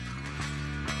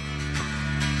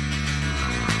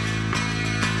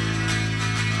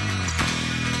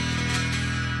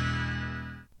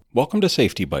Welcome to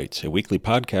Safety Bites, a weekly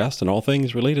podcast on all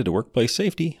things related to workplace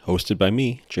safety, hosted by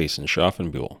me, Jason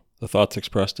Schaffenbuhl. The thoughts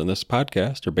expressed in this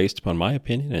podcast are based upon my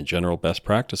opinion and general best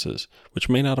practices, which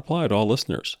may not apply to all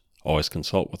listeners. Always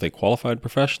consult with a qualified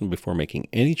professional before making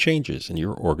any changes in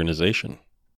your organization.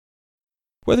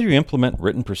 Whether you implement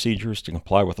written procedures to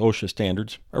comply with OSHA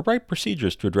standards or write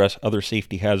procedures to address other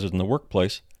safety hazards in the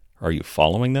workplace, are you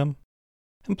following them?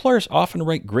 Employers often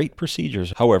write great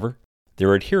procedures, however,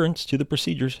 their adherence to the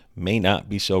procedures may not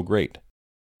be so great.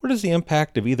 What is the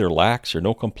impact of either lax or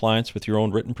no compliance with your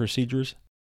own written procedures?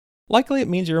 Likely it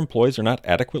means your employees are not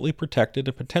adequately protected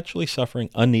and potentially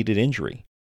suffering unneeded injury.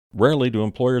 Rarely do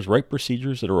employers write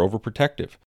procedures that are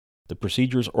overprotective. The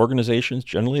procedures organizations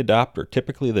generally adopt are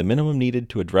typically the minimum needed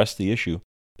to address the issue,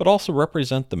 but also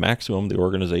represent the maximum the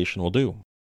organization will do.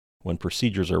 When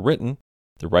procedures are written,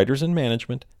 the writers and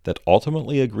management that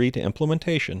ultimately agree to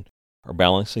implementation are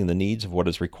balancing the needs of what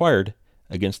is required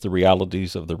against the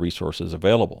realities of the resources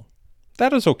available.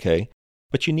 That is okay,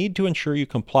 but you need to ensure you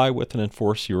comply with and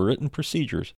enforce your written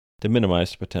procedures to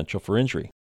minimize the potential for injury.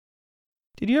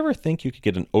 Did you ever think you could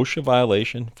get an OSHA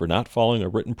violation for not following a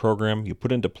written program you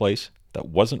put into place that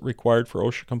wasn't required for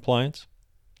OSHA compliance?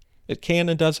 It can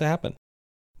and does happen.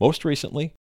 Most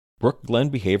recently, Brook Glen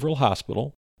Behavioral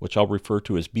Hospital, which I'll refer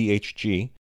to as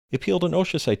BHG, appealed an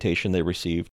OSHA citation they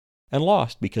received and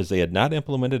lost because they had not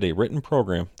implemented a written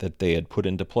program that they had put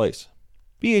into place.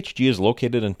 BHG is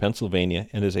located in Pennsylvania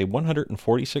and is a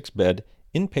 146-bed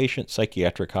inpatient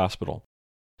psychiatric hospital.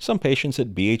 Some patients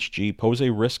at BHG pose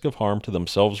a risk of harm to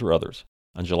themselves or others.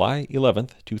 On July 11,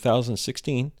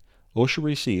 2016, OSHA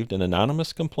received an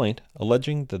anonymous complaint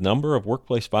alleging the number of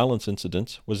workplace violence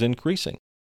incidents was increasing.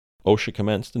 OSHA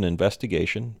commenced an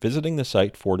investigation, visiting the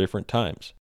site 4 different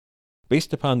times.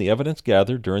 Based upon the evidence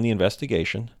gathered during the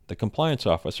investigation, the compliance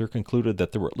officer concluded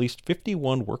that there were at least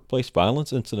 51 workplace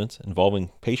violence incidents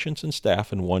involving patients and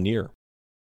staff in 1 year.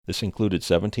 This included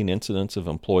 17 incidents of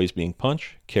employees being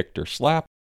punched, kicked, or slapped,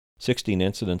 16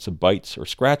 incidents of bites or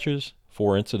scratches,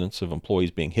 4 incidents of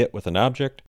employees being hit with an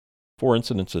object, 4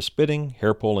 incidents of spitting,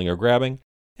 hair pulling, or grabbing,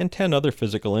 and 10 other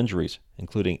physical injuries,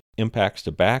 including impacts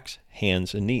to backs,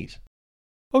 hands, and knees.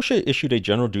 OSHA issued a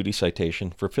general duty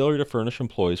citation for failure to furnish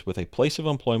employees with a place of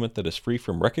employment that is free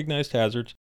from recognized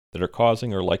hazards that are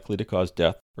causing or likely to cause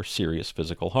death or serious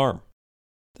physical harm.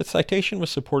 The citation was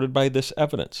supported by this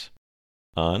evidence.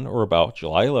 On or about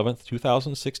July 11,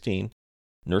 2016,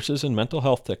 nurses and mental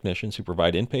health technicians who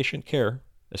provide inpatient care,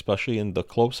 especially in the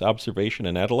close observation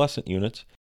and adolescent units,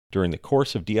 during the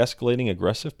course of de-escalating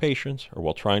aggressive patients or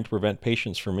while trying to prevent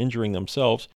patients from injuring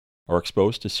themselves, are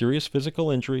exposed to serious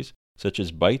physical injuries such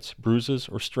as bites, bruises,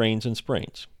 or strains and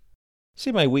sprains.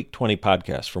 See my Week 20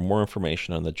 podcast for more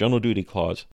information on the General Duty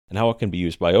Clause and how it can be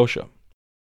used by OSHA.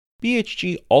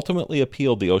 BHG ultimately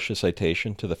appealed the OSHA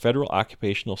citation to the Federal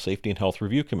Occupational Safety and Health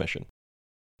Review Commission,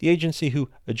 the agency who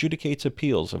adjudicates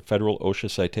appeals of federal OSHA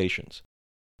citations.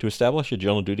 To establish a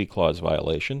General Duty Clause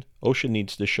violation, OSHA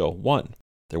needs to show 1.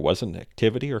 There was an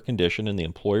activity or condition in the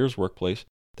employer's workplace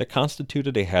that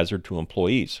constituted a hazard to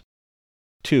employees.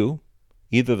 2.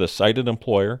 Either the cited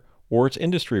employer or its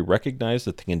industry recognized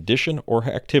that the condition or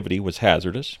activity was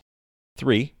hazardous.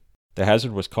 3. The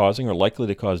hazard was causing or likely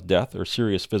to cause death or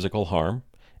serious physical harm.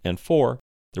 And 4.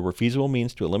 There were feasible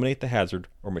means to eliminate the hazard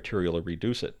or materially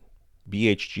reduce it.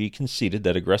 BHG conceded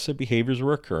that aggressive behaviors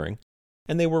were occurring,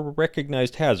 and they were a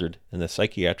recognized hazard in the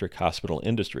psychiatric hospital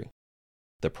industry.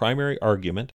 The primary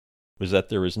argument was that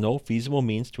there is no feasible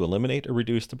means to eliminate or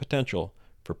reduce the potential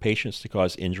for patients to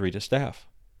cause injury to staff.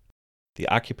 The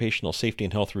Occupational Safety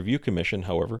and Health Review Commission,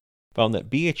 however, found that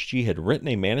BHG had written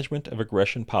a management of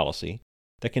aggression policy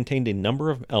that contained a number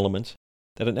of elements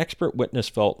that an expert witness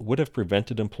felt would have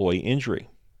prevented employee injury.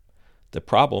 The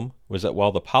problem was that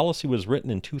while the policy was written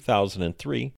in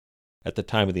 2003, at the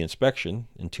time of the inspection,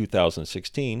 in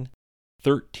 2016,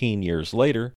 13 years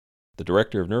later, the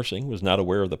Director of Nursing was not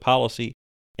aware of the policy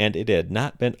and it had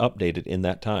not been updated in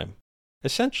that time.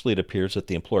 Essentially, it appears that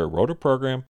the employer wrote a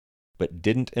program but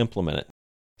didn't implement it.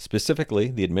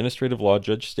 Specifically, the administrative law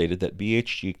judge stated that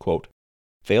BHG, quote,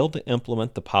 failed to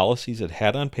implement the policies it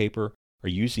had on paper or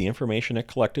use the information it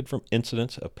collected from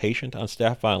incidents of patient on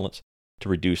staff violence to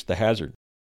reduce the hazard.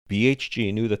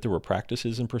 BHG knew that there were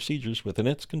practices and procedures within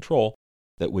its control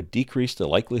that would decrease the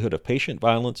likelihood of patient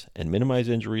violence and minimize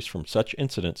injuries from such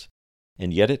incidents,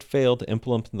 and yet it failed to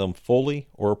implement them fully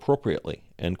or appropriately,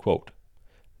 end quote.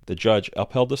 The judge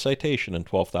upheld the citation and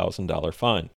 $12,000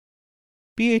 fine.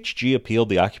 BHG appealed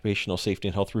the Occupational Safety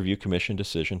and Health Review Commission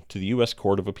decision to the U.S.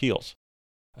 Court of Appeals.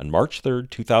 On March 3,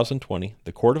 2020,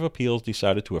 the Court of Appeals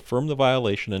decided to affirm the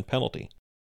violation and penalty.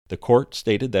 The court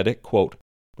stated that it, quote,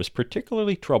 was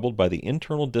particularly troubled by the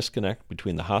internal disconnect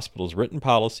between the hospital's written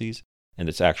policies and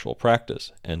its actual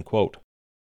practice, end quote.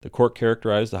 The court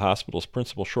characterized the hospital's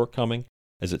principal shortcoming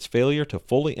as its failure to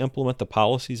fully implement the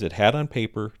policies it had on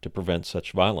paper to prevent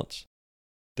such violence.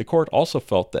 The court also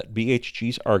felt that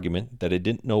BHG's argument that it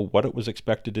didn't know what it was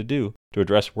expected to do to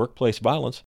address workplace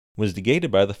violence was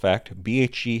negated by the fact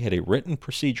BHG had a written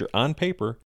procedure on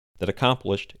paper that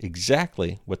accomplished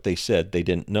exactly what they said they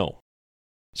didn't know.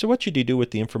 So what should you do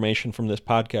with the information from this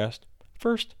podcast?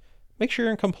 First, make sure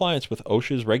you're in compliance with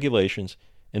OSHA's regulations,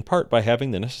 in part by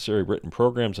having the necessary written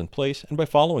programs in place and by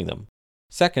following them.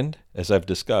 Second, as I've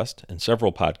discussed in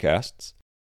several podcasts,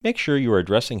 make sure you are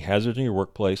addressing hazards in your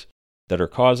workplace that are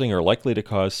causing or likely to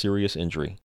cause serious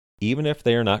injury, even if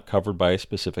they are not covered by a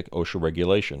specific OSHA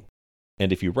regulation.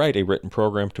 And if you write a written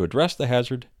program to address the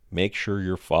hazard, make sure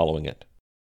you're following it.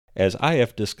 As I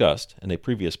have discussed in a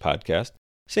previous podcast,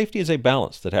 safety is a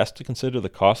balance that has to consider the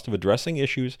cost of addressing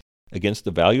issues against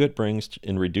the value it brings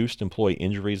in reduced employee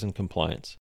injuries and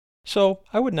compliance. So,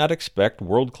 I would not expect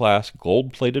world-class,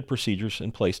 gold-plated procedures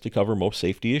in place to cover most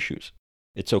safety issues.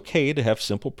 It's okay to have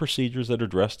simple procedures that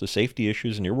address the safety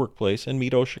issues in your workplace and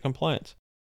meet OSHA compliance.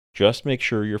 Just make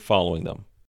sure you're following them.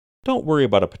 Don't worry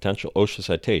about a potential OSHA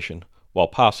citation. While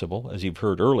possible, as you've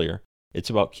heard earlier, it's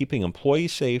about keeping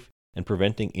employees safe and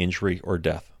preventing injury or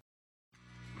death.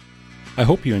 I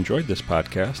hope you enjoyed this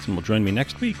podcast and will join me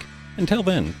next week. Until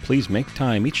then, please make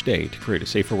time each day to create a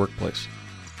safer workplace.